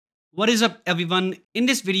What is up everyone? In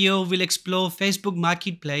this video, we'll explore Facebook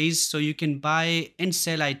Marketplace so you can buy and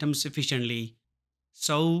sell items efficiently.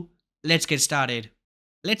 So let's get started.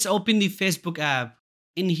 Let's open the Facebook app.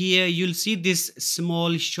 In here, you'll see this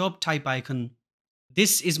small shop type icon.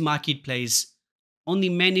 This is Marketplace. On the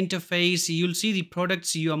main interface, you'll see the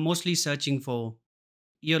products you are mostly searching for.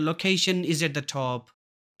 Your location is at the top.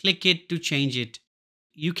 Click it to change it.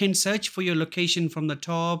 You can search for your location from the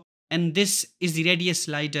top, and this is the radius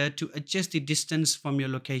slider to adjust the distance from your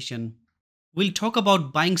location. We'll talk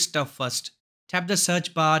about buying stuff first. Tap the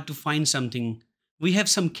search bar to find something. We have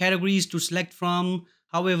some categories to select from.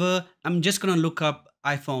 However, I'm just gonna look up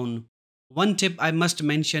iPhone. One tip I must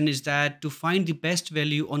mention is that to find the best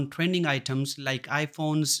value on trending items like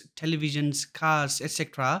iPhones, televisions, cars,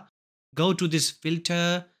 etc., go to this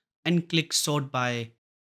filter and click sort by.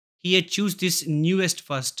 Here, choose this newest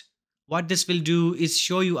first. What this will do is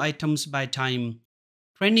show you items by time.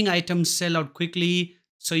 Trending items sell out quickly,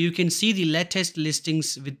 so you can see the latest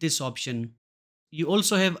listings with this option. You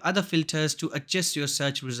also have other filters to adjust your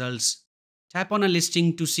search results. Tap on a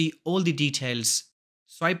listing to see all the details.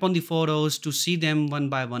 Swipe on the photos to see them one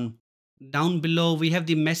by one. Down below, we have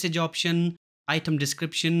the message option, item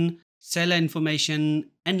description, seller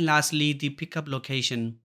information, and lastly, the pickup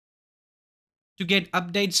location. To get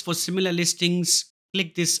updates for similar listings,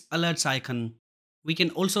 click this alerts icon. We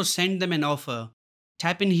can also send them an offer.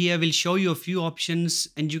 Tap in here will show you a few options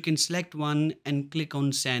and you can select one and click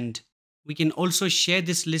on send. We can also share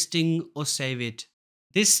this listing or save it.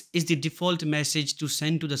 This is the default message to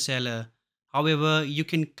send to the seller. However, you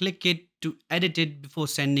can click it to edit it before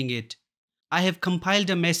sending it. I have compiled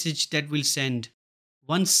a message that will send.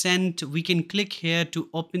 Once sent, we can click here to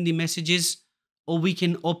open the messages, or we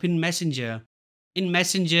can open Messenger. In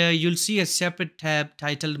Messenger, you'll see a separate tab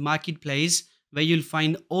titled Marketplace where you'll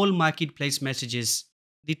find all Marketplace messages.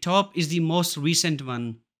 The top is the most recent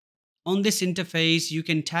one. On this interface, you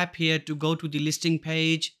can tap here to go to the listing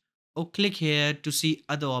page or click here to see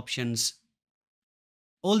other options.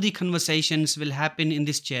 All the conversations will happen in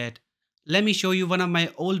this chat. Let me show you one of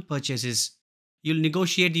my old purchases. You'll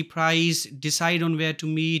negotiate the price, decide on where to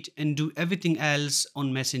meet, and do everything else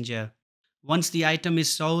on Messenger. Once the item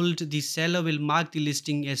is sold, the seller will mark the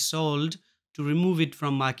listing as sold to remove it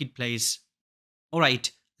from Marketplace.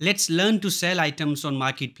 Alright, let's learn to sell items on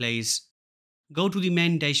Marketplace. Go to the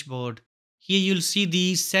main dashboard. Here you'll see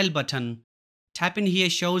the sell button. Tap in here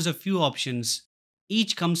shows a few options.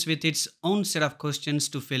 Each comes with its own set of questions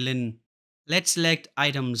to fill in. Let's select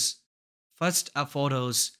items. First are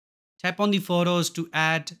photos. Tap on the photos to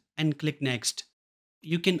add and click next.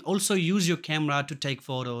 You can also use your camera to take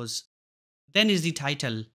photos. Then is the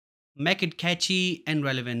title. Make it catchy and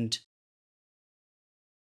relevant.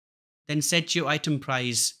 Then set your item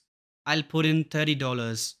price. I'll put in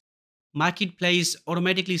 $30. Marketplace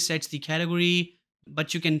automatically sets the category,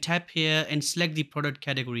 but you can tap here and select the product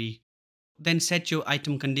category. Then set your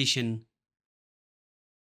item condition.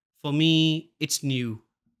 For me, it's new.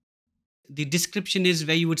 The description is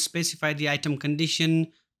where you would specify the item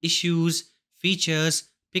condition, issues, features,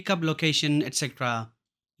 pickup location, etc.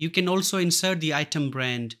 You can also insert the item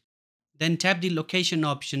brand. Then tap the location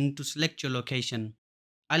option to select your location.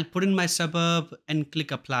 I'll put in my suburb and click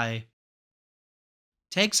apply.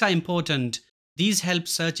 Tags are important. These help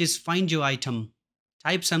searches find your item.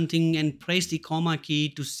 Type something and press the comma key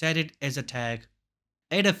to set it as a tag.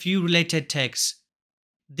 Add a few related tags.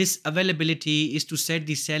 This availability is to set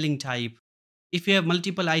the selling type. If you have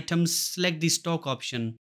multiple items, select the stock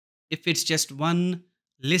option. If it's just one,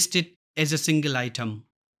 list it as a single item.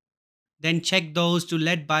 Then check those to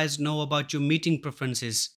let buyers know about your meeting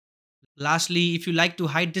preferences. Lastly, if you like to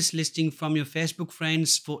hide this listing from your Facebook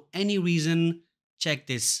friends for any reason, check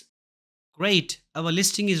this. Great, our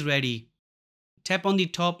listing is ready. Tap on the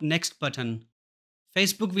top next button.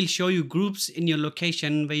 Facebook will show you groups in your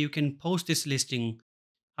location where you can post this listing.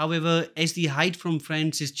 However, as the hide from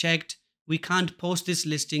friends is checked, we can't post this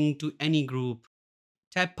listing to any group.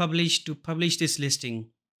 Tap publish to publish this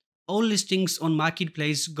listing. All listings on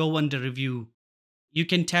Marketplace go under review. You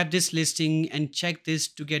can tap this listing and check this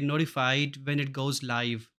to get notified when it goes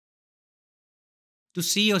live. To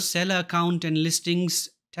see your seller account and listings,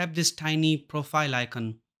 tap this tiny profile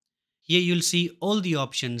icon. Here you'll see all the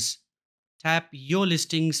options. Tap your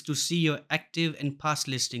listings to see your active and past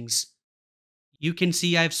listings. You can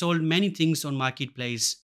see I've sold many things on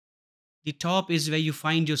Marketplace. The top is where you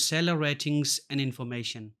find your seller ratings and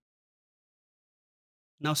information.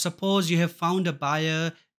 Now suppose you have found a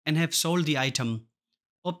buyer and have sold the item.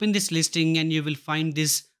 Open this listing and you will find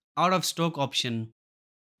this out of stock option.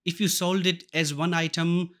 If you sold it as one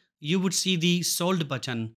item, you would see the sold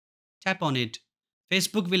button. Tap on it.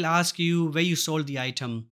 Facebook will ask you where you sold the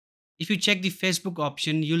item. If you check the Facebook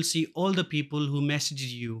option, you'll see all the people who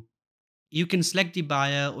messaged you. You can select the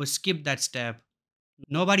buyer or skip that step.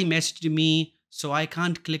 Nobody messaged me, so I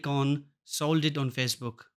can't click on sold it on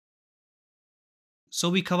Facebook. So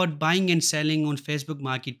we covered buying and selling on Facebook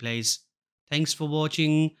Marketplace. Thanks for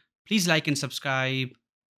watching. Please like and subscribe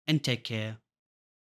and take care.